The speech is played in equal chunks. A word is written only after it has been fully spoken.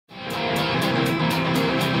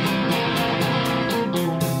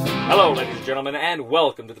Hello, ladies and gentlemen, and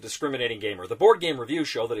welcome to The Discriminating Gamer, the board game review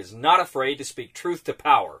show that is not afraid to speak truth to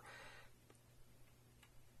power.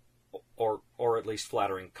 Or at least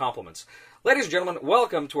flattering compliments. Ladies and gentlemen,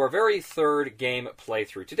 welcome to our very third game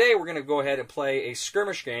playthrough. Today we're going to go ahead and play a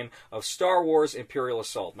skirmish game of Star Wars Imperial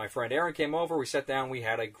Assault. My friend Aaron came over, we sat down, we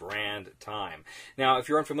had a grand time. Now, if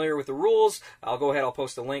you're unfamiliar with the rules, I'll go ahead, I'll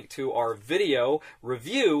post a link to our video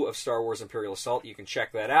review of Star Wars Imperial Assault. You can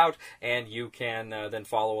check that out, and you can then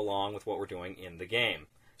follow along with what we're doing in the game.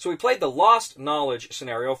 So we played the Lost Knowledge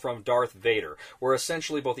scenario from Darth Vader, where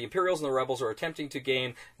essentially both the Imperials and the Rebels are attempting to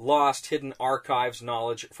gain lost, hidden archives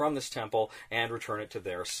knowledge from this temple and return it to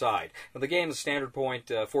their side. Now the game is a standard point,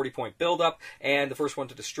 40-point build-up, and the first one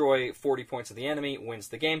to destroy 40 points of the enemy wins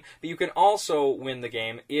the game. But you can also win the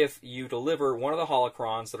game if you deliver one of the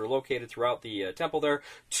holocrons that are located throughout the temple there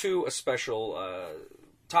to a special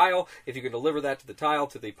tile. If you can deliver that to the tile,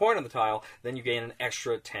 to the point on the tile, then you gain an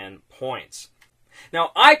extra 10 points.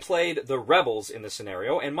 Now, I played the Rebels in this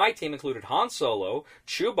scenario, and my team included Han Solo,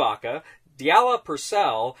 Chewbacca, Diala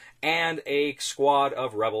Purcell, and a squad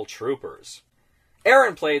of Rebel troopers.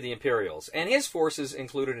 Aaron played the Imperials, and his forces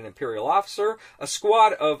included an Imperial officer, a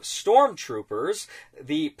squad of stormtroopers,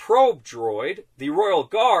 the probe droid, the Royal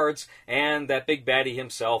Guards, and that big baddie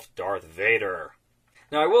himself, Darth Vader.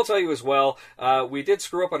 Now, I will tell you as well, we did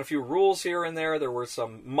screw up on a few rules here and there. There were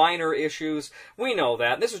some minor issues. We know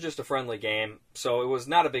that. This was just a friendly game, so it was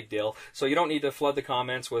not a big deal. So you don't need to flood the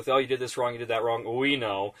comments with, oh, you did this wrong, you did that wrong. We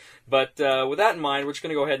know. But with that in mind, we're just going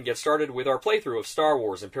to go ahead and get started with our playthrough of Star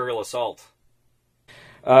Wars Imperial Assault.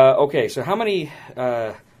 Okay, so how many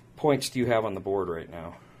points do you have on the board right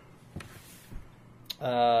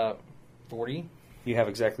now? 40. You have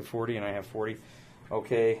exactly 40, and I have 40.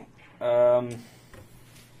 Okay.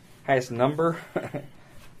 Highest number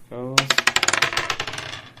goes.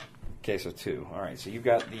 Okay, so 2. All right, so you've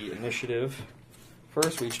got the initiative.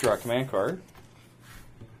 First, we each draw a command card.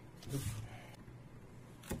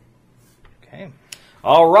 Okay.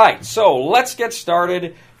 All right, so let's get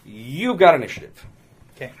started. You've got initiative.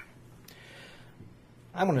 Okay.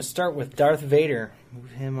 I'm going to start with Darth Vader.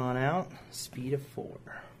 Move him on out. Speed of 4.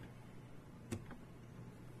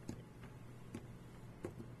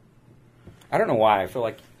 I don't know why. I feel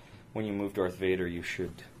like when you move Darth Vader, you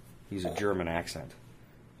should use a German accent.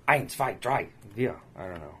 Eins, zwei, drei. Yeah, I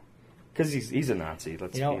don't know. Because he's a Nazi.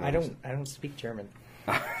 Let's be honest. I don't speak German.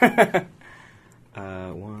 1,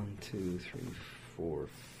 2, 3, 4,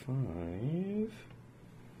 5.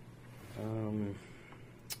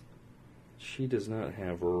 She does not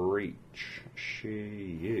have reach.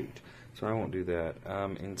 So I won't do that.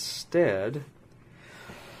 Instead,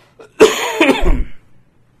 I'm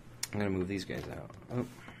going to move these guys out. Oh.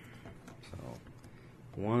 So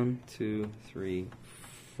 1, 2, 3,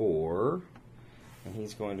 4. And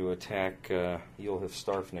he's going to attack You'll have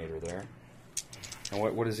Starfnader there. And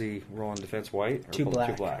what does he roll on defense? White? Or 2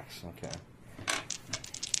 black. 2 blacks. Okay.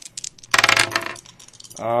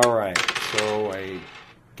 Alright, so I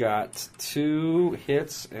got 2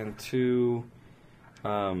 hits and 2...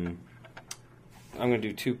 I'm going to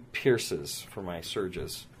do 2 pierces for my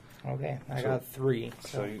surges. Okay, I got 3.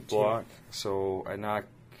 So you block. 2. So I knock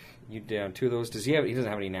you down 2 of those. Does he have? He doesn't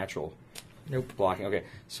have any natural. Nope. Blocking. Okay.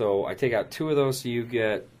 So I take out 2 of those. So you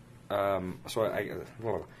get. So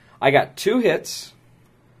I got 2 hits.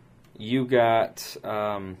 You got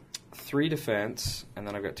 3 defense, and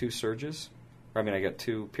then I've got 2 surges. I mean, I got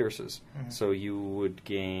 2 pierces. Mm-hmm. So you would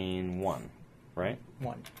gain 1, right?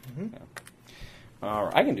 1. Mm-hmm. Yeah. All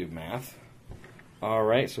right. I can do math. All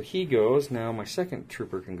right, so he goes. Now my second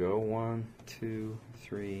trooper can go. 1, 2,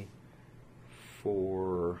 3,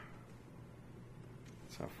 4.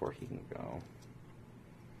 That's how far he can go.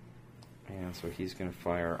 And so he's going to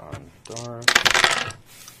fire on Darth.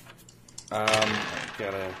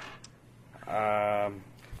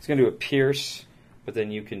 He's going to do a pierce, but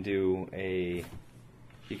then you can do a.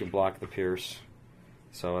 You can block the pierce.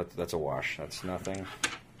 So that's a wash. That's nothing.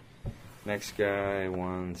 Next guy,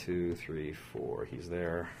 1, 2, 3, 4. He's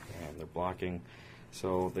there, and they're blocking,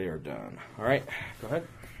 so they are done. All right, go ahead.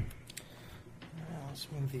 Let's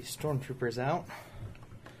move these stormtroopers out.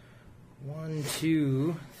 1,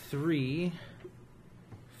 2, 3,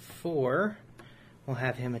 4. We'll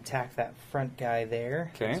have him attack that front guy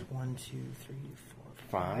there. Okay. That's 1, 2, 3,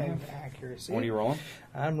 4, 5. Accuracy. What are you rolling?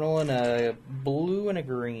 I'm rolling a blue and a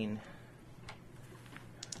green.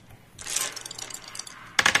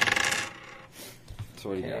 So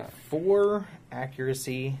what do you got? 4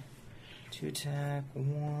 accuracy, 2 attack,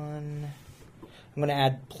 1. I'm going to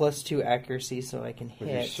add +2 accuracy so I can hit. With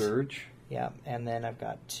your surge? Yeah, and then I've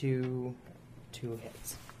got two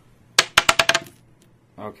hits.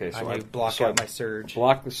 Okay, so I block out my surge.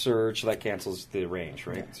 Block the surge, so that cancels the range,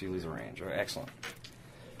 right? Yeah. So you lose the range. All right, excellent.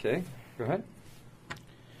 Okay, go ahead.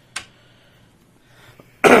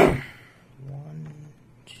 1,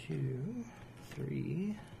 2,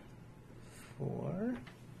 3, 4,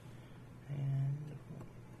 and 1,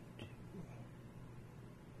 2,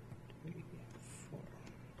 3, 4.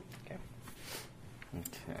 Okay.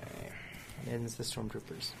 Okay. And ends the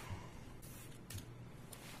stormtroopers.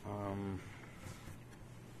 I'm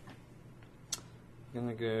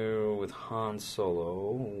gonna go with Han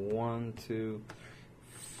Solo. 1, 2,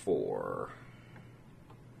 4.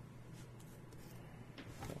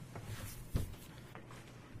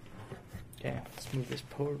 Okay, let's move this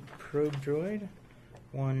probe droid.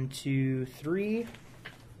 1, 2, 3.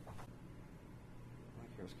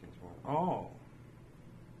 Oh.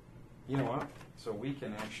 You know what? So we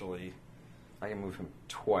can actually... I can move him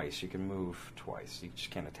twice. You can move twice. You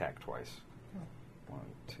just can't attack twice. 1,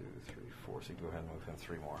 2, 3, 4. So you can go ahead and move him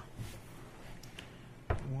 3 more.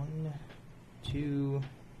 1, 2,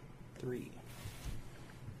 3.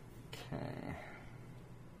 Okay.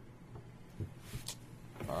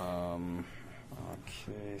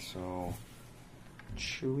 Okay, so...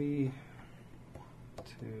 Chewie...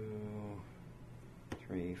 2,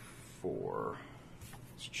 3, 4.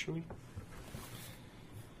 It's Chewie.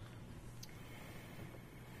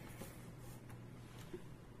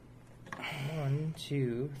 One,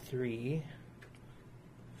 2, 3,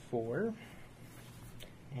 4.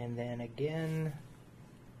 And then again,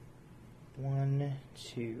 1,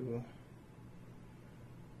 2,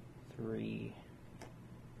 3,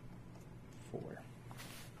 4.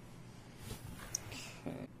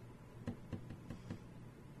 Okay.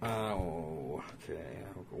 Oh, okay.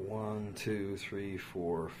 I'll go 1, 2, 3,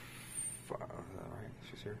 4, 5. Is that right?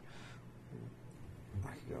 She's here. I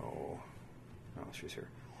could go. No, she's here.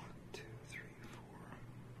 1, 2, 3,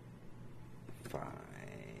 4, 5.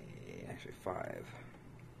 Actually, 5.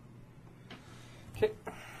 Okay.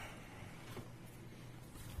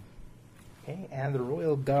 Okay, and the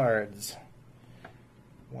Royal Guards.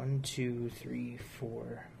 1, 2, 3,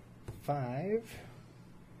 4, 5.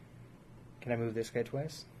 Can I move this guy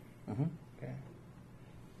twice? Mm-hmm. Okay.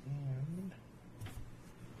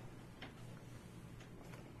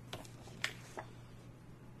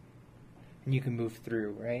 And you can move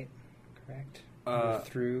through, right? Correct? Move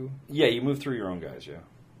through. Yeah, you move through your own guys, yeah.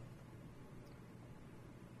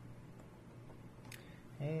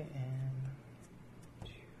 Okay, and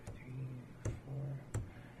 2, 3,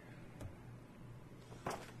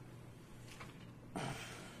 4.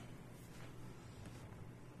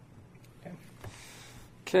 Okay.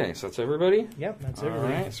 Okay, so that's everybody? Yep, that's All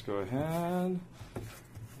everybody. right, let's go ahead.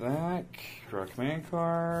 That. Draw a command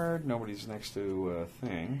card. Nobody's next to a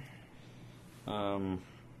thing.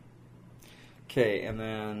 Okay, and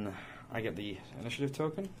then I get the initiative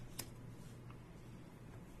token.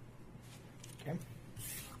 Okay.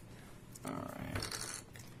 All right.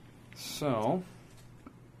 So,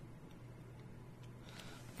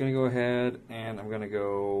 I'm going to go ahead and I'm going to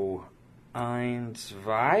go Ein,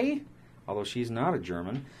 Zwei, although she's not a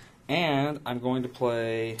German, and I'm going to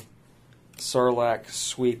play Sarlacc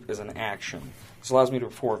Sweep as an action. This allows me to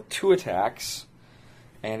perform 2 attacks,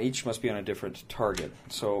 and each must be on a different target.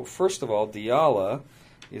 So, first of all, Diala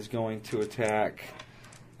is going to attack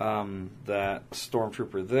that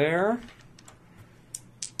stormtrooper there.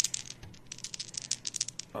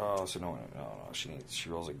 Oh, so no, she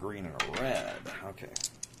rolls a green and a red. Okay.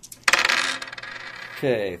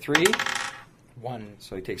 Okay, 3. 1.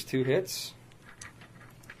 So he takes 2 hits.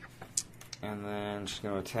 And then she's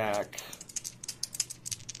going to attack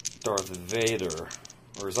Darth Vader,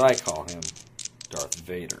 or as I call him, Darth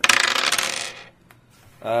Vader.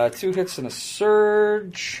 2 hits and a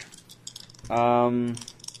surge.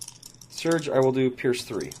 Surge, I will do Pierce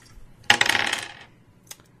 3.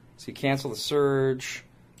 So you cancel the surge.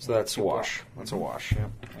 So that's a wash. That's a wash.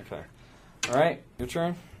 Yep. Okay. All right. Your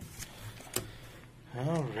turn.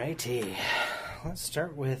 Alrighty. Let's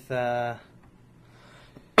start with Darth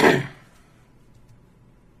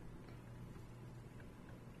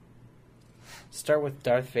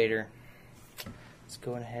Vader. Let's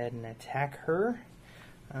go ahead and attack her.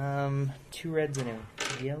 2 reds and a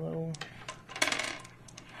yellow.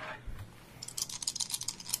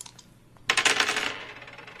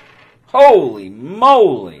 Holy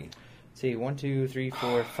moly! See, 1, 2, 3,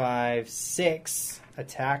 4, 5, 6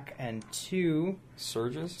 attack and 2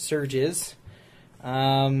 surges.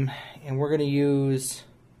 And we're going to use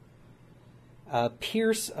a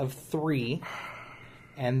Pierce of 3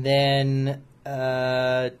 and then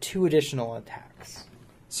 2 additional attacks.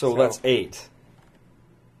 So that's 8.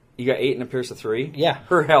 You got 8 and a pierce of 3? Yeah.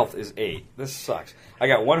 Her health is 8. This sucks. I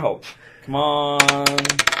got 1 hope. Come on.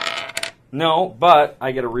 No, but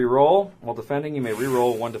I get a reroll. While defending, you may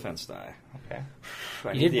reroll 1 defense die. Okay.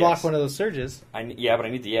 I You did block one of those surges. Yeah, but I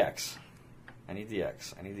need the X. I need the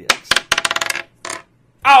X.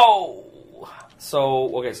 Ow!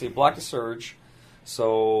 So, okay, so you blocked a surge.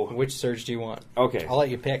 So... Which surge do you want? Okay. I'll let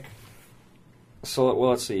you pick. So,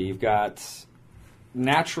 well, let's see. You've got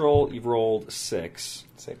natural, you've rolled 6.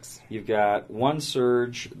 6. You've got 1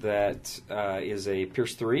 surge that is a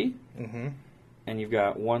pierce 3. Mm-hmm. And you've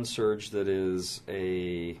got 1 surge that is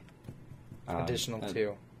a... additional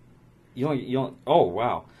 2. You only, oh,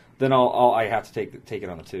 wow. Then I have to take it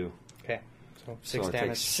on the 2. Okay. So 6 so damage.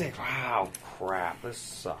 Takes 6. Wow, crap. This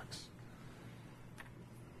sucks.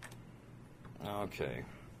 Okay.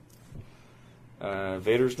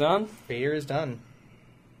 Vader's done? Vader is done.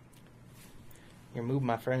 Your move,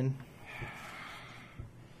 my friend.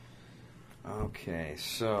 Okay,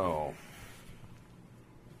 so...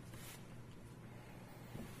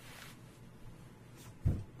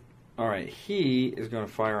 Alright, he is going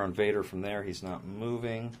to fire on Vader from there. He's not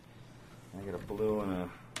moving. I get a blue and a...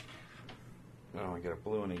 No, I get a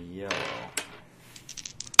blue and a yellow.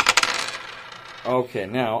 Okay,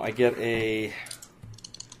 now I get a...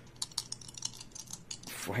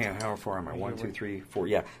 Hang on, how far am I? 1, 2, 3, 4.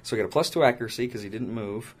 Yeah, so I get a +2 accuracy because he didn't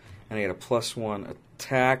move. And I get a +1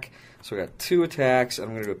 attack. So I got 2 attacks, and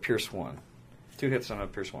I'm going to do a pierce 1. 2 hits, and I'm going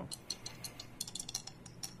to pierce 1.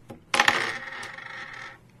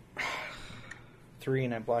 3,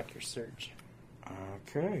 and I block your surge.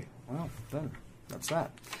 Okay, well, then, that's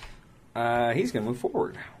that. He's going to move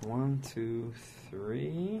forward. 1, 2,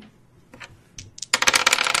 3.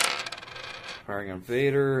 Firing on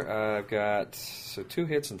Vader. I've got 2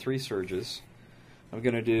 hits and 3 surges. I'm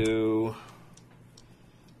going to do...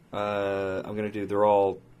 they're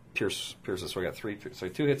all pierces, so I got 3, so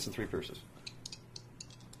 2 hits and 3 pierces.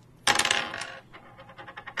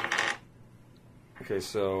 Okay,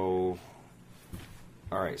 so...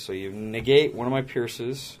 Alright, so you negate one of my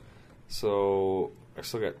pierces. So I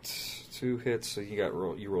still got 2 hits, so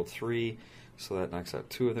you rolled 3, so that knocks out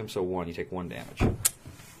 2 of them, so 1, you take 1 damage.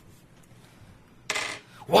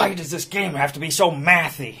 Why does this game have to be so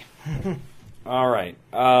mathy? Alright,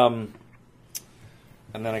 and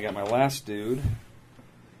then I got my last dude.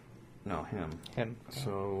 No, him. Him.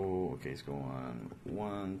 So, okay, he's going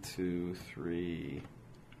 1, 2, 3,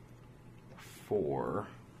 4.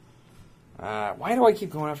 Why do I keep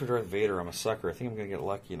going after Darth Vader? I'm a sucker. I think I'm going to get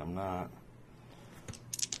lucky, and I'm not.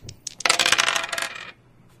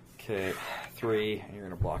 Okay, 3, and you're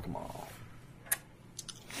going to block them all.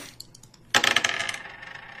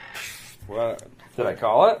 What? Did I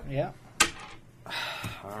call it? Yeah.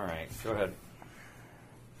 All right, go ahead.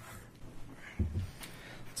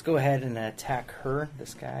 Let's go ahead and attack her,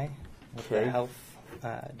 this guy, with Okay. the health,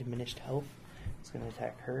 diminished health. It's going to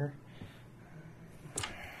attack her.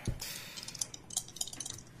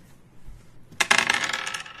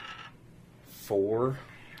 Four.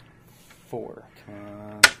 4.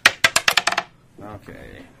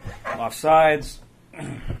 Okay. Off sides.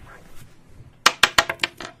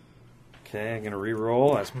 Okay, I'm going to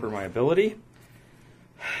re-roll as per my ability.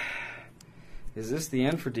 Is this the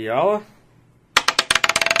end for Diala?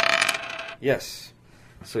 Yes.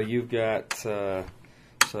 So you've got...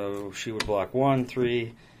 so she would block 1,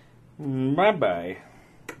 3. Bye-bye.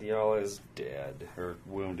 Diala is dead, or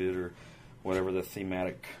wounded, or whatever the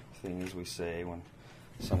thematic thing is we say when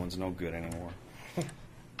someone's no good anymore.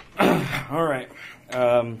 All right.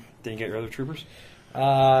 Did you get your other troopers?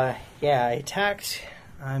 Yeah, I attacked.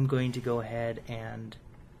 I'm going to go ahead and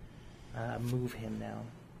move him now.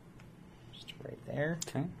 Just right there.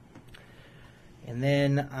 Okay. And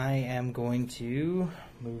then I am going to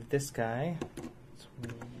move this guy. It's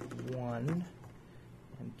 1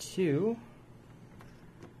 and 2.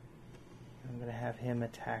 I'm going to have him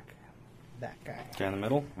attack that guy. Guy in the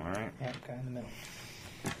middle? All right. Yeah, guy in the middle.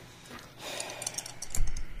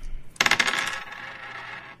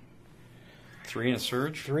 Three and a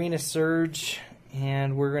surge? 3 and a surge,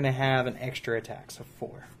 and we're going to have an extra attack, so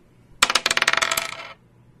 4.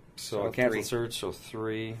 So I cancel the surge, so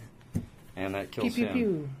 3. And that kills Pew, pew, him.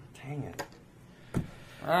 pew. Dang it.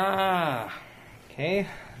 Ah. Okay,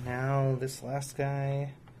 now this last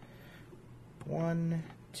guy. 1,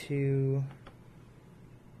 2.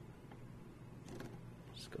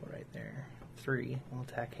 Just go right there. 3. We'll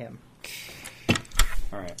attack him.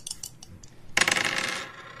 All right.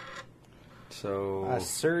 So... A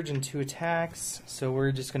surge and 2 attacks, so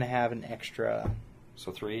we're just going to have an extra...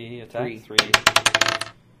 So 3 attack? 3. 3.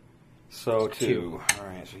 So 2. All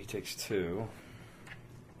right, so he takes 2.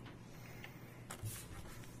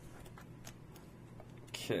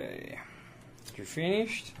 Okay. You're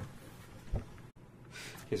finished?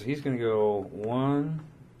 Okay, so he's going to go 1,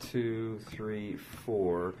 2, 3,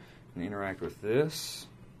 4, and interact with this.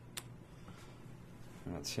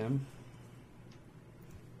 And that's him.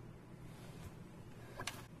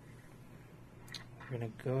 We're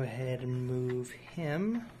going to go ahead and move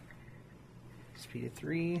him. Speed of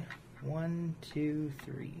 3. 1, 2,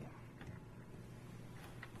 3.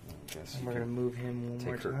 And we're going to move him one more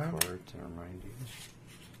time. Take her card to remind you.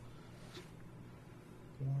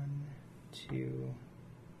 1, 2.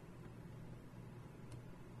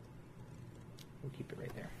 We'll keep it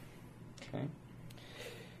right there. Okay.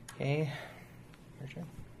 Okay. Your turn.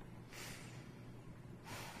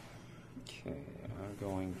 Okay, I'm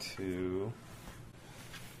going to...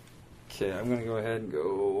 Okay, I'm going to go ahead and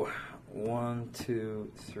go 1,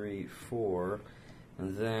 2, 3, 4,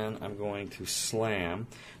 and then I'm going to slam.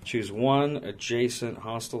 Choose one adjacent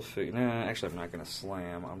hostile figure. Nah, actually I'm not going to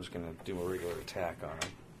slam. I'm just going to do a regular attack on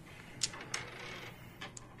him.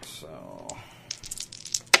 So...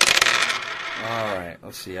 Alright,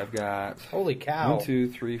 let's see. I've got... Holy cow. 1,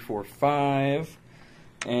 2, 3, 4, 5.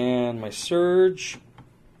 And my surge,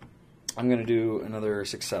 I'm going to do another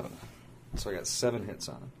 6, 7. So I got 7 hits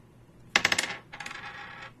on him.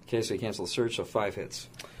 Okay, so you cancel the surge, so 5 hits.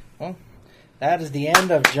 Well, that is the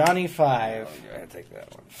end of Johnny 5. Oh, go ahead, take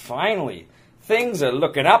that one. Finally, things are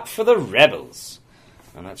looking up for the rebels.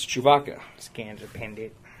 And that's Chewbacca. Scanned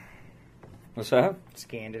appended. What's that?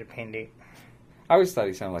 Scanned appended. I always thought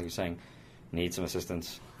he sounded like he was saying, need some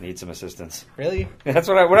assistance, need some assistance. Really? That's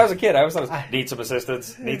what when I was a kid, I always thought it was, need some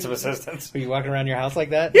assistance, need some assistance. Were you walking around your house like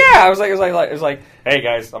that? Yeah, it was like, hey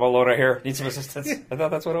guys, I'm alone out here, need some assistance. I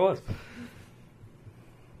thought that's what it was.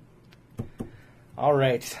 All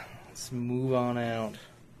right, let's move on out.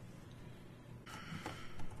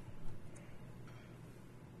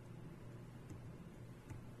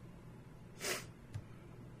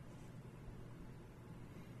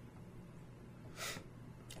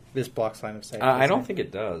 This blocks line of sight. I don't think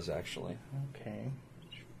it does, actually. Okay.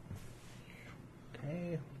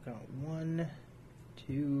 Okay, we've got 1,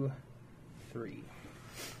 2, 3.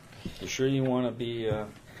 You sure you want to be I'll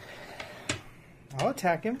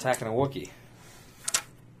attack him. attacking a Wookiee?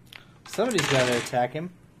 Somebody's got to attack him.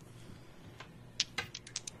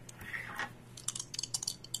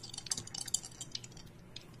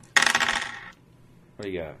 What do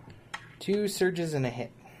you got? 2 surges and a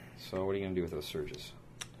hit. So what are you going to do with those surges?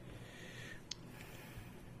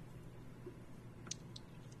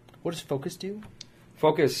 What does focus do?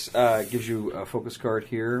 Focus gives you a focus card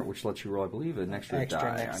here, which lets you roll, I believe, an extra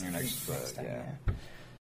die on your next time, yeah.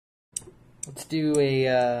 Let's do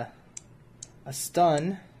a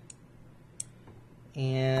stun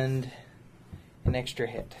and an extra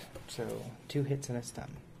hit. So 2 hits and a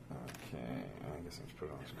stun. Okay, I guess let's put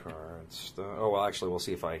it on his card. Stun. Oh, well, actually, we'll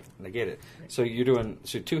see if I negate it. So you're doing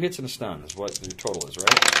 2 hits and a stun is what your total is,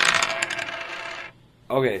 right?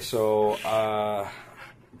 Okay, so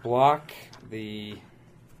block the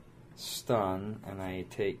stun, and I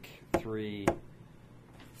take 3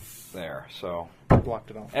 there. So blocked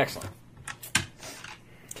it all. Excellent.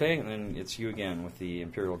 Okay, and then it's you again with the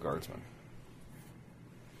Imperial Guardsman.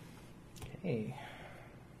 Okay.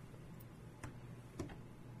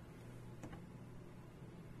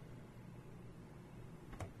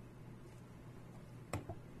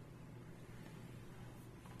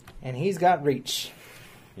 And he's got reach.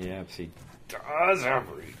 Yeah, he does have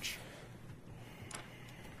reach.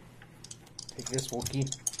 Take this, Wookiee.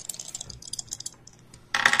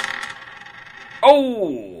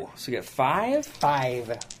 Oh! So you get 5? 5.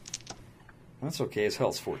 That's okay, his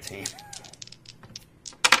health's 14.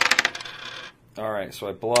 Alright, so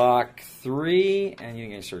I block 3, and you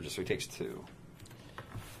gain surges, so he takes 2.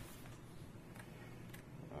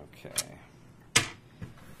 Okay.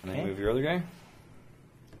 And then move your other guy?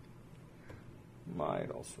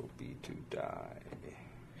 Might also be to die.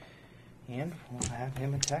 And we'll have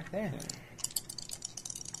him attack there.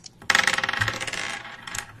 Okay.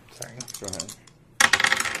 Sorry. Go ahead.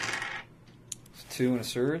 It's 2 and a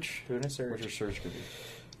surge? 2 and a surge. What's your surge going to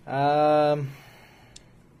be? I'll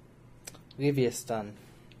give you a stun.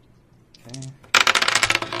 Okay.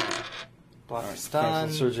 Block Right, stun.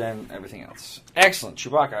 cancel surge and everything else. Excellent.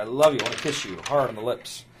 Chewbacca, I love you. I want to kiss you hard on the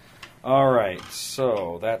lips. Alright,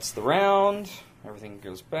 so that's the round. Everything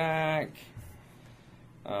goes back.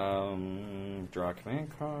 Draw a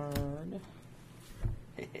command card.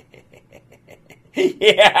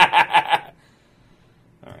 Yeah!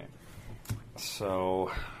 Alright.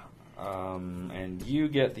 So, and you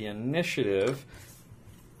get the initiative,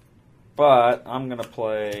 but I'm going to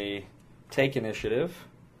play take initiative,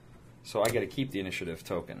 So I get to keep the initiative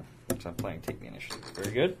token. So I'm playing take the initiative.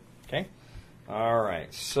 Very good. Okay. All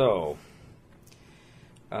right. So,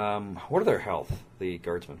 what are their health, the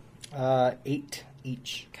guardsmen? 8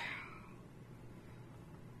 each.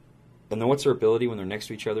 And then what's their ability when they're next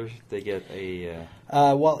to each other? They get a...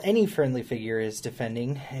 While any friendly figure is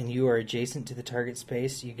defending and you are adjacent to the target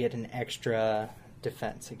space, you get an extra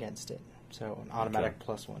defense against it. So an automatic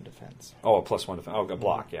 +1 defense. Oh, a +1 defense. Oh, a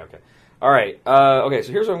block. Yeah, okay. All right. Okay,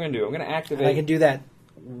 so here's what I'm going to do. I'm going to activate... And I can do that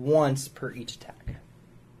once per each attack.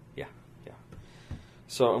 Yeah, yeah.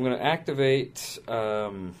 So I'm going to activate...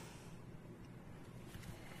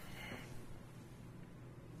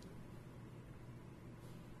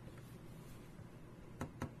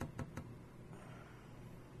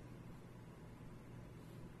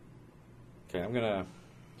 Okay, I'm going to...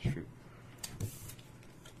 Shoot.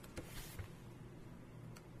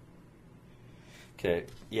 Okay,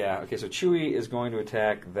 yeah, okay, so Chewie is going to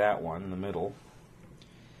attack that one in the middle.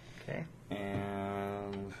 Okay.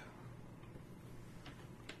 And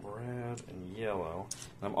red and yellow.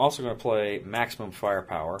 And I'm also going to play maximum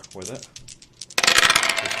firepower with it,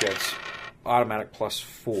 which gets automatic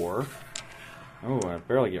 +4. Oh, I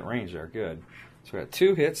barely get range there. Good. So I got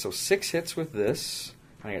 2 hits, so 6 hits with this.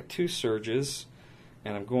 I got 2 surges,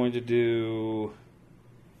 and I'm going to do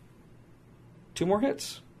 2 more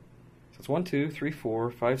hits. So it's 1, 2, 3,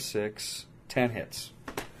 4, 5, 6, 10 hits.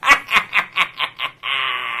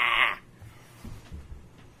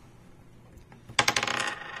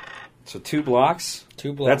 So 2 blocks.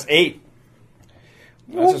 2 blocks. That's 8.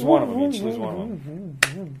 That's just one of them. Each lose one of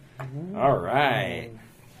them. All right.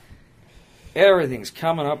 Everything's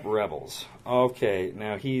coming up, Rebels. Okay,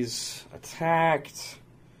 now he's attacked.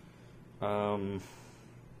 And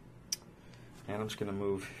I'm just going to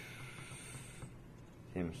move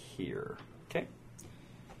him here. Okay.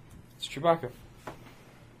 It's Chewbacca. I'm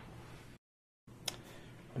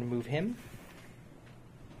going to move him.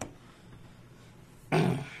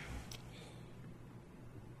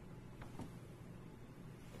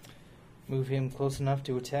 Move him close enough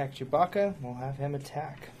to attack Chewbacca. We'll have him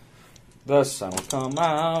attack. The sun will come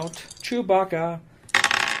out. Chewbacca.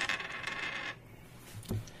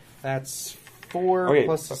 That's 4 Okay,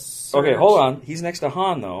 plus a surge. okay, hold on. He's next to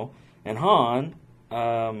Han, though. And Han...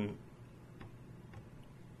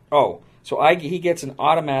 so he gets an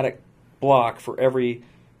automatic block for every...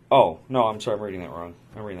 Oh, no, I'm sorry. I'm reading that wrong.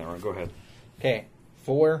 Go ahead. Okay,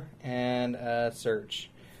 4 and a surge.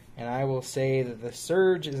 And I will say that the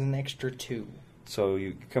surge is an extra 2. So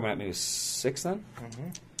you come at me with 6 then? Mm-hmm.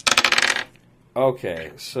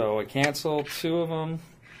 Okay, so I cancel 2 of them.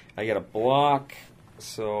 I get a block,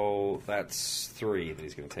 so that's 3 that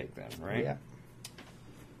he's going to take then, right? Yeah.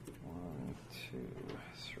 1, 2,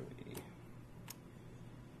 3.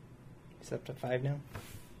 He's up to 5 now?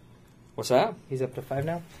 What's that? He's up to 5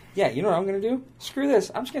 now? Yeah, you know what I'm going to do? Screw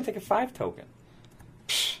this. I'm just going to take a 5 token.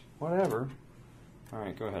 Psh, whatever. All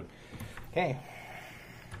right, go ahead. Okay.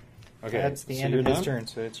 Okay, That's the end of his turn,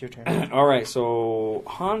 so it's your turn. All right, so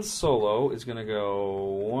Han Solo is going to go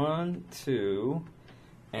 1, 2,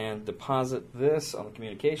 and deposit this on the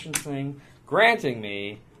communications thing, granting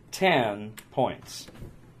me 10 points.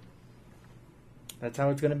 That's how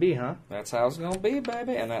it's going to be, huh? That's how it's going to be,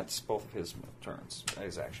 baby. And that's both of his turns,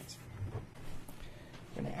 his actions.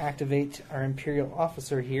 I'm going to activate our Imperial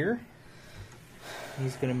officer here.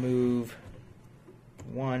 He's going to move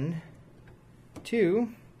 1, 2.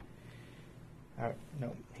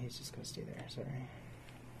 No, he's just going to stay there. Sorry.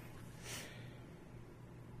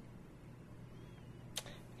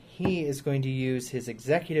 He is going to use his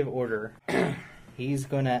executive order. He's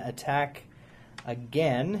going to attack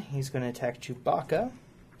again. He's going to attack Chewbacca.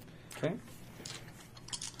 Okay.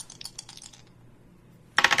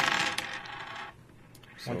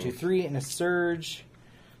 So 1, 2, 3, and a surge.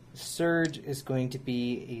 The surge is going to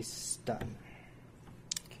be a stun.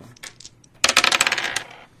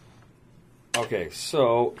 Okay,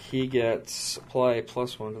 so he gets apply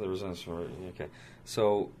 +1 to the resistance. Okay,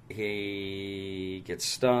 so he gets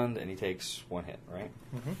stunned and he takes 1 hit, right?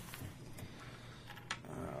 Mm-hmm.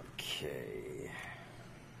 Okay.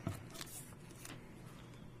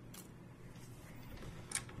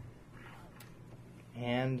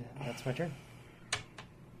 And that's my turn.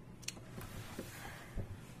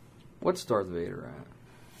 What's Darth Vader at?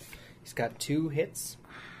 He's got 2 hits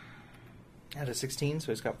out of 16,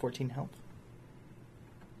 so he's got 14 health.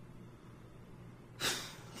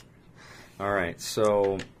 All right,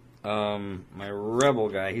 so my rebel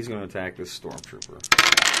guy, he's going to attack this stormtrooper.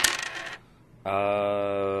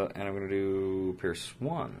 And I'm going to do Pierce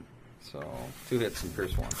 1. So 2 hits and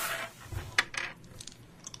Pierce 1.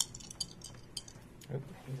 Oop,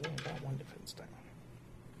 He's only got 1 defense die.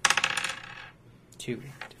 2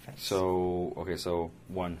 defense. So, okay, so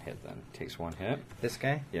 1 hit then. Takes 1 hit. This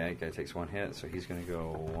guy? Yeah, that guy takes 1 hit, so he's going to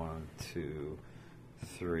go 1, 2,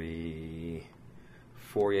 3,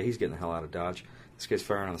 4. Yeah, he's getting the hell out of dodge. This guy's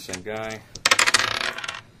firing on the same guy.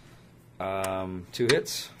 2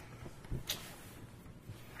 hits.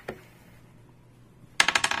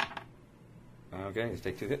 Okay, he's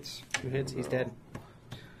take 2 hits. 2 hits, he's dead.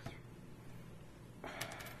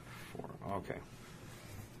 4. Okay.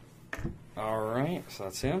 All right, so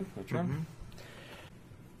that's him. Your turn.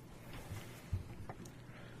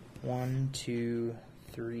 1, 2,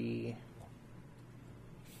 3,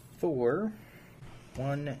 4.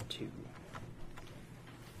 1, 2.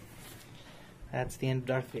 That's the end of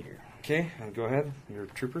Darth Vader. Okay, and go ahead. Your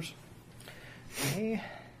troopers. Okay.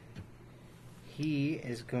 He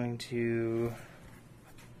is going to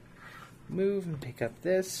move and pick up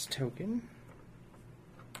this token.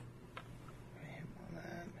 Him on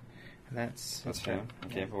that. And that's him.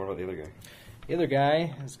 Okay, but what about the other guy? The other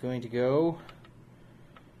guy is going to go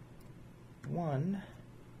 1,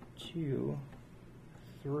 2,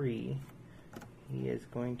 3. He is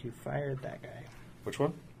going to fire at that guy. Which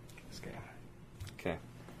one? This guy. Okay.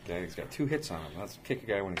 Okay, he's got 2 hits on him. Let's kick a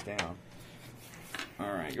guy when he's down.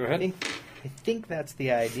 All right, go ahead. I think that's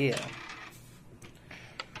the idea.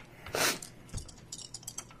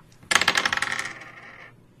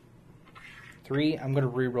 Three. I'm going to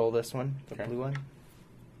re-roll this one, the blue one.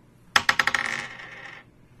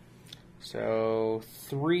 So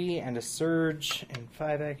 3 and a surge and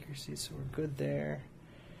 5 accuracy, so we're good there.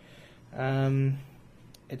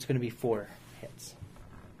 It's going to be 4 hits.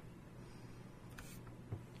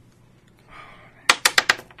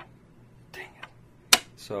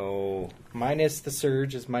 So minus the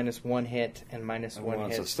surge is minus 1 hit, and minus 1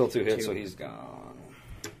 hit. So it's still 2 hits, so he's gone.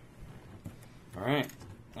 All right.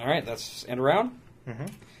 All right, that's end around? Mm-hmm.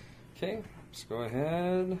 Okay, let's go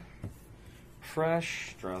ahead.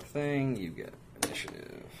 Fresh, draw a thing, you get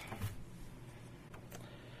initiative.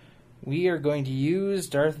 We are going to use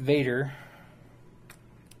Darth Vader.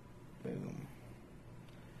 Boom.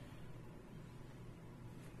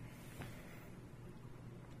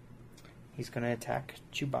 He's going to attack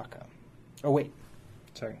Chewbacca. Oh, wait.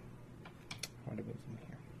 Sorry. I want to move him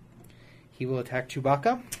here. He will attack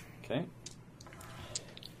Chewbacca. Okay.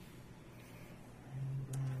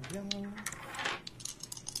 Yellow.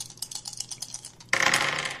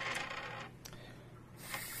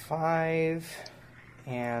 5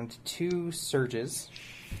 and 2 surges.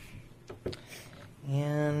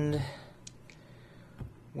 And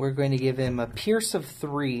we're going to give him a pierce of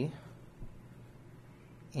 3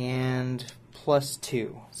 and plus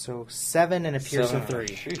 2. So 7 and a pierce of 3.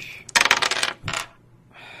 Sheesh.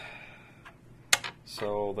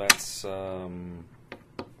 So that's 7.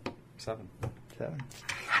 7.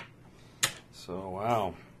 So,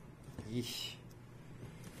 wow. Eesh.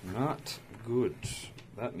 Not good.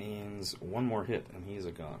 That means 1 more hit, and he's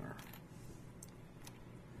a goner.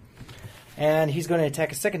 And he's going to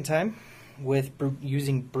attack a second time with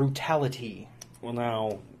using brutality. Well,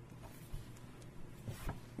 now,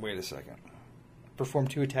 wait a second. Perform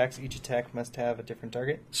 2 attacks. Each attack must have a different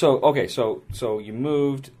target. So, okay, so you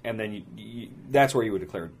moved, and then you that's where you would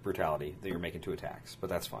declare brutality, that you're making 2 attacks, but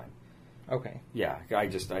that's fine. Okay. Yeah, I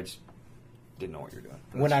just didn't know what you were doing.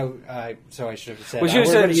 So I should have said, well, we're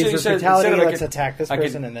going to use brutality, like let's attack this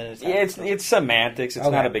person, and then attack. Yeah, it's semantics. It's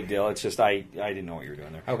okay. not a big deal. It's just I didn't know what you were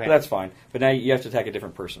doing there. Okay. But that's fine. But now you have to attack a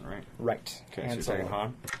different person, right? Right. Okay, and so you're attacking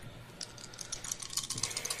Han.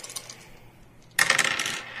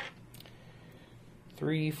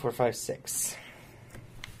 3, 4, 5, 6.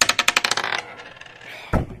 Oh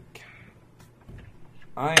my God.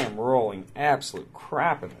 I am rolling absolute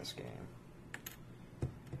crap in this game.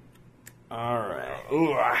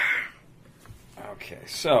 Alright. Okay,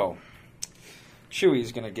 so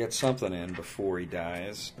Chewie's going to get something in before he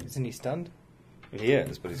dies. Isn't he stunned? He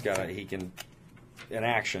is, but he can an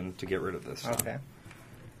action to get rid of this. Okay.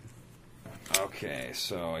 Okay,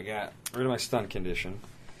 so I got rid of my stun condition.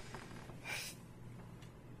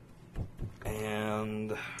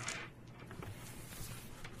 And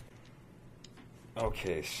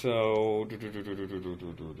okay, so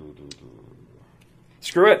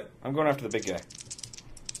screw it. I'm going after the big guy.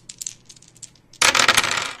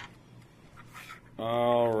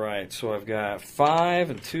 All right, so I've got 5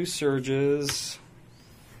 and 2 surges.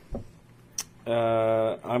 Each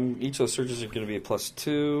of those surges are going to be a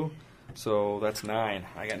 +2, so that's 9.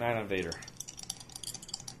 I got 9 on Vader.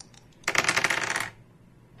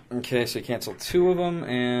 Okay, so you cancel 2 of them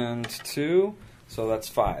and 2, so that's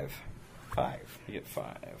 5. 5. You get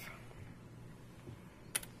 5.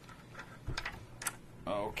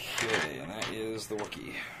 Okay, and that is the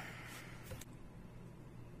Wookiee.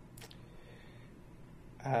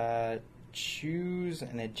 Choose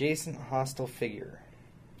an adjacent hostile figure.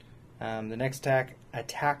 The next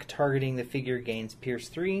attack targeting the figure gains Pierce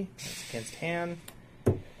 3. That's against Han.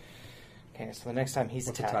 Okay, so the next time he's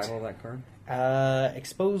attacked. What's the title of that card?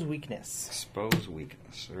 Expose Weakness. Expose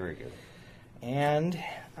Weakness. Very good. And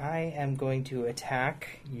I am going to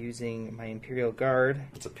attack using my Imperial Guard.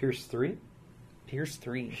 It's a Pierce 3? Pierce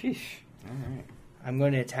 3. Sheesh. All right. I'm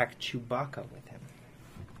going to attack Chewbacca with him.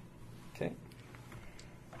 Okay.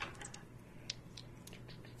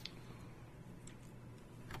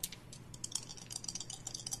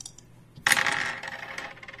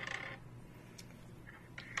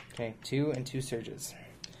 Okay, 2 and 2 surges.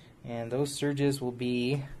 And those surges will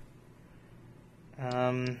be...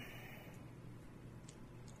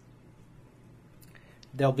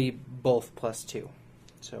 they'll be both +2.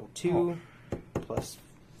 So 2 plus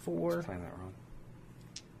 4. I'm playing that wrong.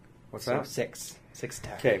 What's So that? 6. 6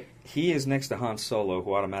 attack. Okay, he is next to Han Solo,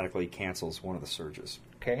 who automatically cancels one of the surges.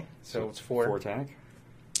 Okay, so it's 4. 4 attack.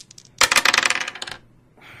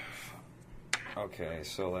 Okay,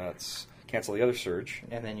 so that's cancel the other surge.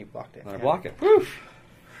 And then you blocked it. And I Yeah. block it. Woo!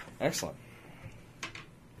 Excellent.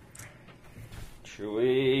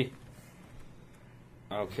 Chewie.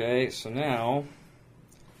 Okay, so now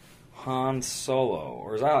Han Solo,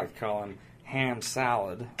 or as I like to call him, Ham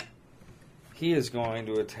Salad. He is going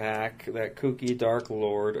to attack that kooky Dark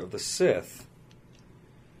Lord of the Sith.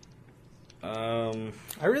 I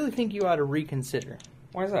really think you ought to reconsider.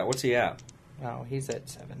 Why is that? What's he at? Oh, he's at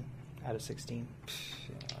 7 out of 16.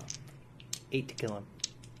 Yeah. 8 to kill him.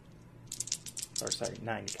 Or sorry,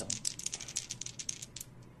 9 to kill him.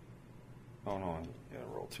 Oh no, I gotta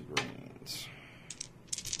roll 2 greens.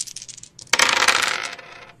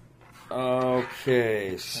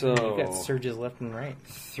 Okay, so You've got surges left and right.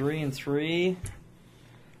 3 and 3.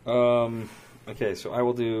 Okay, so I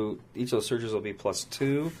will do each of those surges will be +2.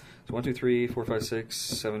 So 1, 2, 3, 4, 5, 6,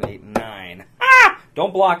 7, 8, 9. Ah!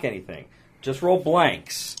 Don't block anything. Just roll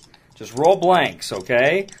blanks. Just roll blanks,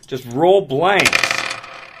 okay? Just roll blanks.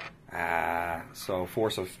 So 4,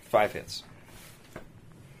 so 5 hits.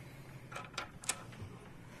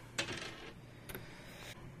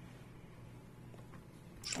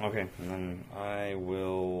 Okay, and then I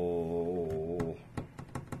will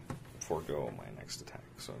forego my next attack.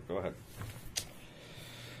 So go ahead.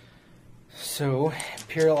 So,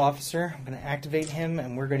 Imperial Officer, I'm going to activate him,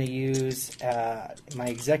 and we're going to use my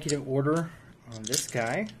executive order on this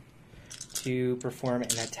guy to perform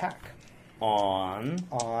an attack On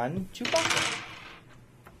Chewbacca.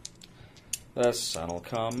 the sun'll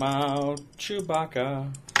come out,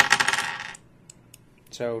 Chewbacca.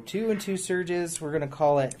 So 2 and 2 surges. We're going to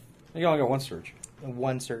call it You only got 1 surge.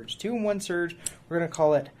 1 surge. 2 and 1 surge. We're going to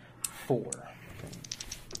call it 4.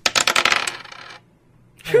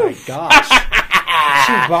 Oh my gosh!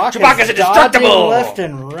 Chewbacca's indestructible! dodging left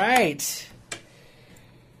and right.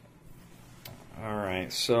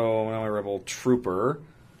 Alright, so now my Rebel Trooper.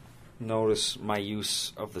 Notice my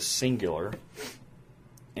use of the singular.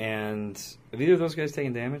 And have either of those guys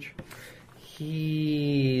taken damage?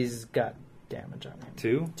 He's got damage on him.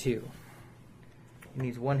 2? 2. He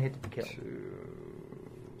needs 1 hit to kill. 2,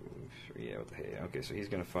 3, yeah, with the hay. Okay, so he's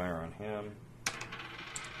going to fire on him.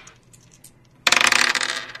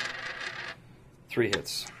 3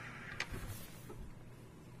 hits.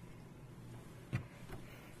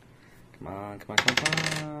 Come on, come on,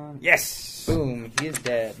 come on. Yes! Boom, he is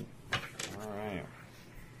dead. Alright.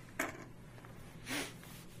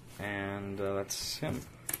 And that's him.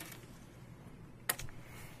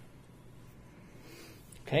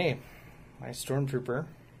 Okay, my Stormtrooper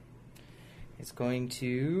is going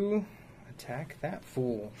to attack that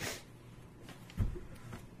fool.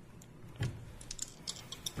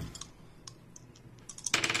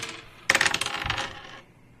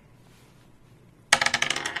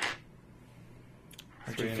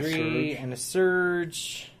 Three and a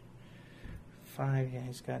surge. 5, yeah,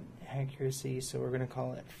 he's got accuracy, so we're going to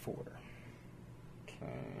call it 4. Okay.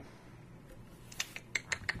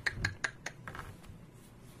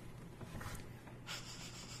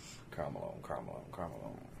 Carmelo.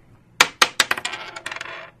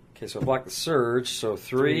 Okay, so I block the surge, so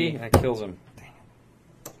 3, and that kills him.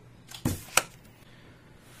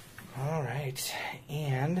 Alright,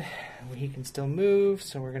 and he can still move,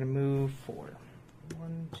 so we're going to move 4.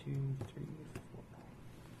 1, 2, 3,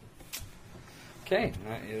 4. Okay,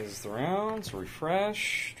 that is the round. So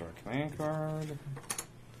refresh, draw a command card.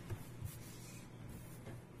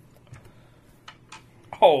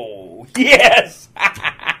 Oh, yes!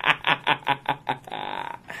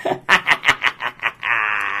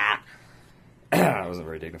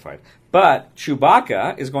 fight. But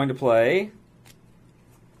Chewbacca is going to play...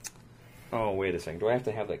 Oh, wait a second. Do I have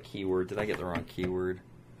to have that keyword? Did I get the wrong keyword?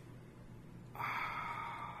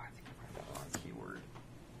 I think I got the wrong keyword.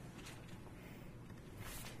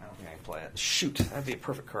 I don't think I can play it. Shoot, that'd be a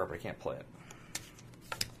perfect card, but I can't play it.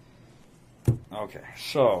 Okay,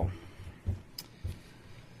 so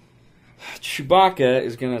Chewbacca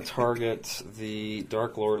is going to target the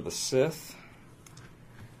Dark Lord of the Sith.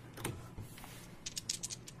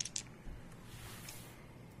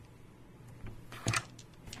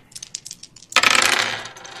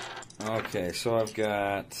 Okay, so I've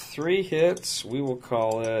got 3 hits. We will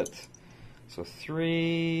call it, so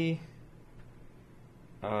 3,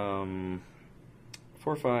 4,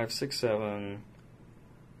 5, 6, 7.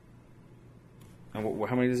 And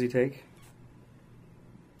how many does he take?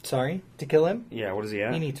 Sorry, to kill him? Yeah, what does he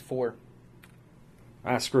at? He needs 4.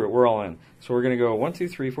 Screw it, we're all in. So we're going to go 1, 2,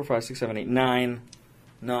 3, 4, 5, 6, 7, 8, 9.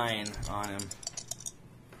 9 on him.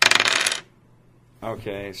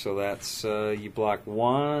 Okay, so that's, you block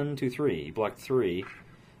 1, 2, 3. You block 3.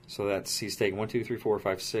 So that's, he's taking 1, 2, 3, 4,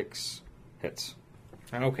 5, 6 hits.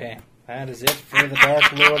 Okay, that is it for the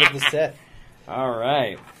Dark Lord of the Sith.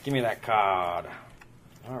 Alright, give me that card.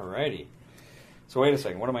 Alrighty. So wait a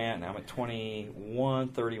second, what am I at now? I'm at 21,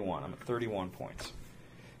 31. I'm at 31 points.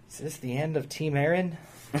 Is this the end of Team Aaron?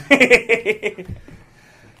 I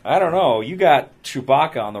don't know. You got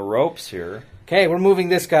Chewbacca on the ropes here. Okay, we're moving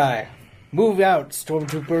this guy. Move out,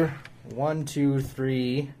 Stormtrooper. 1, 2,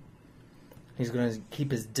 3. He's going to keep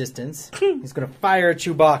his distance. He's going to fire at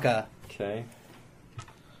Chewbacca. Okay.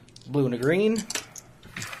 Blue and a green.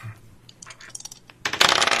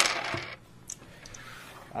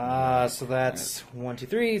 So that's 1, 2,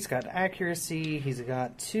 3. He's got accuracy. He's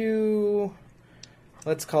got 2.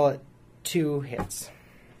 Let's call it 2 hits.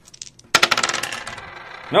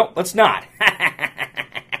 Nope, let's not.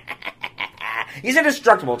 He's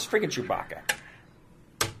indestructible. It's freaking Chewbacca.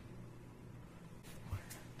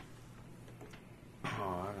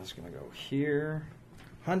 Oh, I'm just going to go here.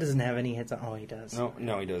 Han doesn't have any hits on... Oh, he does.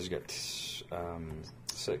 No, he does. He's got 6.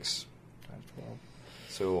 12.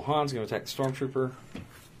 So Han's going to attack the Stormtrooper.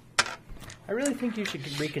 I really think you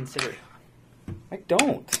should reconsider. I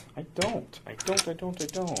don't.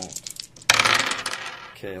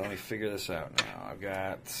 Okay, let me figure this out now. I've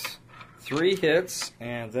got 3 hits,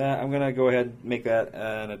 and I'm going to go ahead and make that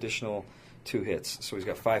an additional 2 hits. So he's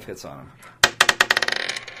got 5 hits on him.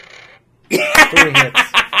 3 hits.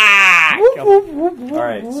 All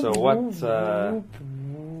right, so what...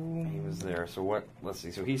 he was there. So what... Let's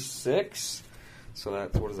see. So he's 6. So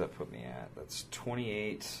that's... What does that put me at? That's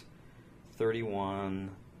 28,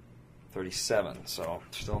 31, 37. So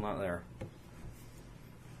still not there.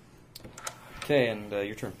 Okay, and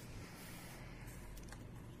your turn.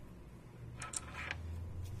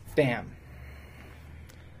 Bam.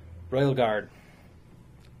 Royal Guard.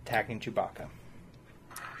 Attacking Chewbacca.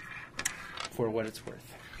 For what it's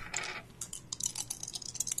worth.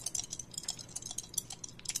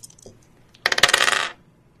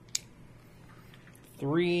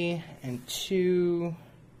 Three and 2.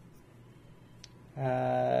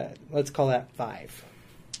 Let's call that 5.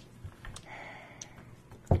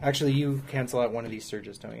 Actually, you cancel out one of these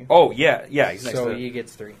surges, don't you? Oh, yeah. He's next so to... he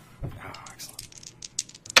gets 3. Oh, excellent.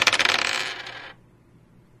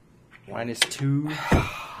 -2.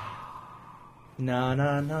 Na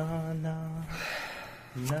na na na.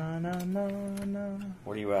 Na na na na.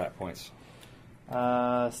 What are you at, points?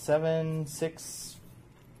 7, 6,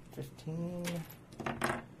 15.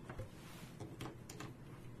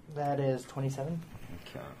 That is 27.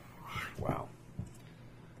 Okay. Wow.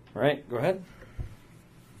 All right, go ahead.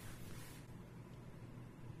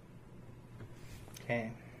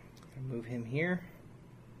 Okay. I'll move him here.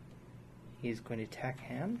 He's going to attack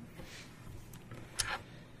Han.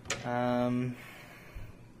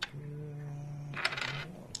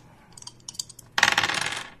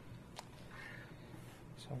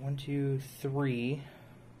 So 1, 2, 3.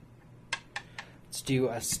 Let's do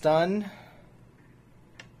a stun.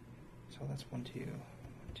 So that's 1, 2, 1,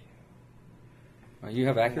 2. You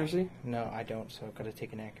have accuracy? No, I don't. So I've got to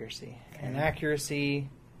take an accuracy. And accuracy.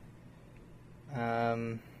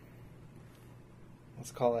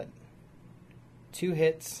 Let's call it 2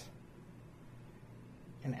 hits,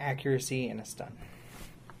 an accuracy, and a stun.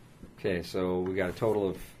 Okay, so we got a total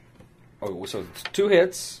of... Oh, so it's 2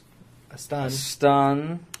 hits. A stun. A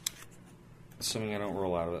stun. Assuming I don't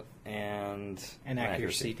roll out of it. And... An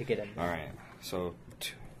accuracy to get in. All right, so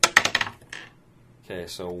 2. Okay,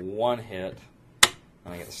 so 1 hit,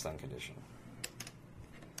 and I get the stun condition.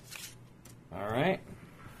 All right.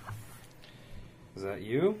 Is that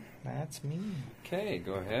you? That's me. Okay,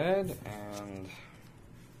 go ahead and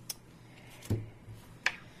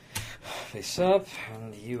face up,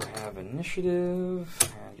 and you have initiative,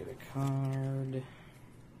 and get a card.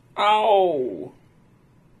 Oh!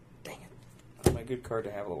 Dang it. That's my good card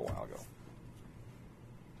to have a little while ago.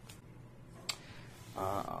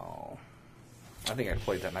 Uh-oh. I think I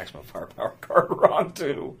played that maximum firepower card wrong,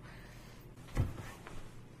 too.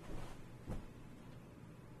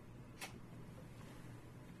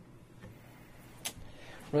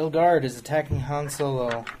 Royal Guard is attacking Han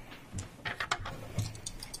Solo.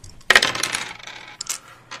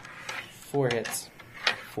 4 hits.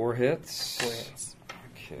 4 hits? 4 hits.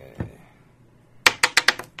 Okay.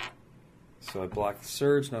 So I block the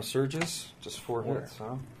surge, no surges, just 4 hits,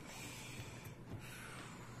 huh?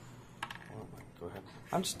 Well, go ahead.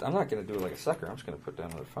 I'm not going to do it like a sucker. I'm just going to put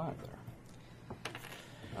down another 5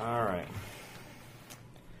 there. All right.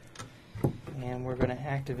 And we're going to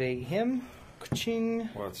activate him. Ka-ching.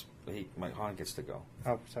 Well, my Han gets to go.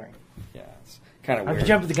 Oh, sorry. Yeah, it's kind of weird. I've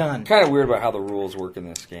jumped the gun. Kind of weird about how the rules work in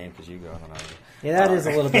this game because you go and I go. Yeah, that is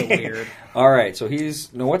a little bit weird. All right, so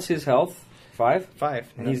what's his health? 5?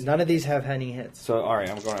 5. And None of these have any hits. So, all right,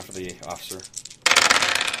 I'm going after the officer.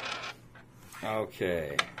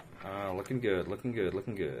 Okay. Looking good, looking good,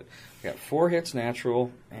 looking good. I got 4 hits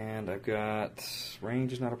natural, and I've got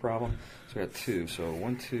range is not a problem. So I got 2. So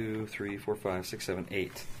 1, 2, 3, 4, 5, 6, 7,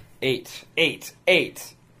 8. 8.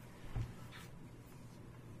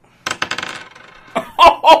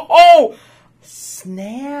 Oh!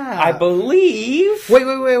 Snap! I believe.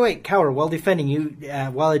 Wait. Cower, while defending you,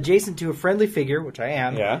 while adjacent to a friendly figure, which I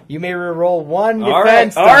am, you may reroll 1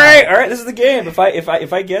 defense. All right. This is the game. If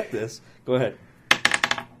I get this, go ahead.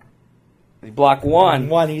 You block 1.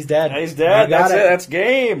 1, he's dead. He's dead. That's it. That's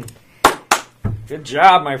game. Good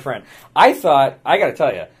job, my friend. I got to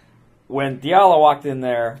tell you, when Diallo walked in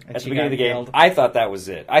there at the beginning of the game, I thought that was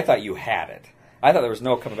it. I thought you had it. I thought there was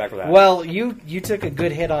no coming back with that. Well, you took a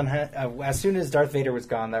good hit on as soon as Darth Vader was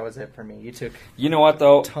gone. That was it for me. You took. You know what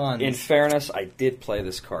though? Tons. In fairness, I did play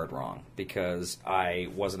this card wrong because I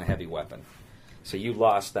wasn't a heavy weapon. So you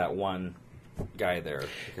lost that one guy there.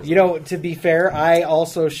 You know, to be fair, I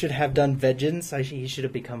also should have done vengeance. He should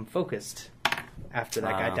have become focused after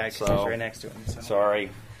that guy died because I was right next to him. So.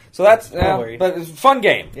 Sorry. So that's but it's a fun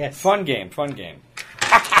game. Yes. Fun game.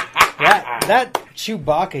 That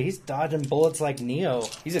Chewbacca, he's dodging bullets like Neo.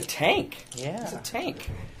 He's a tank. Yeah. He's a tank.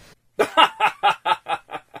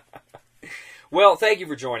 Well, thank you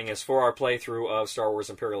for joining us for our playthrough of Star Wars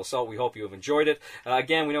Imperial Assault. We hope you have enjoyed it.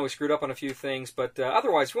 Again, we know we screwed up on a few things, but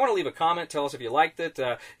otherwise, if you want to leave a comment, tell us if you liked it.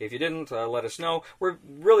 If you didn't, let us know. We're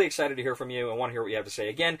really excited to hear from you and want to hear what you have to say.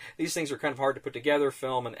 Again, these things are kind of hard to put together,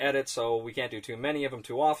 film, and edit, so we can't do too many of them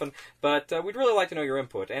too often, but we'd really like to know your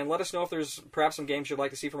input, and let us know if there's perhaps some games you'd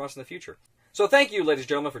like to see from us in the future. So thank you, ladies and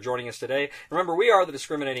gentlemen, for joining us today. Remember, we are the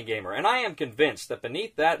Discriminating Gamer, and I am convinced that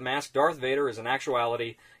beneath that mask, Darth Vader is in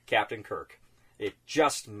actuality Captain Kirk. It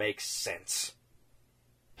just makes sense.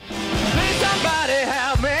 Please somebody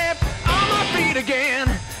help me.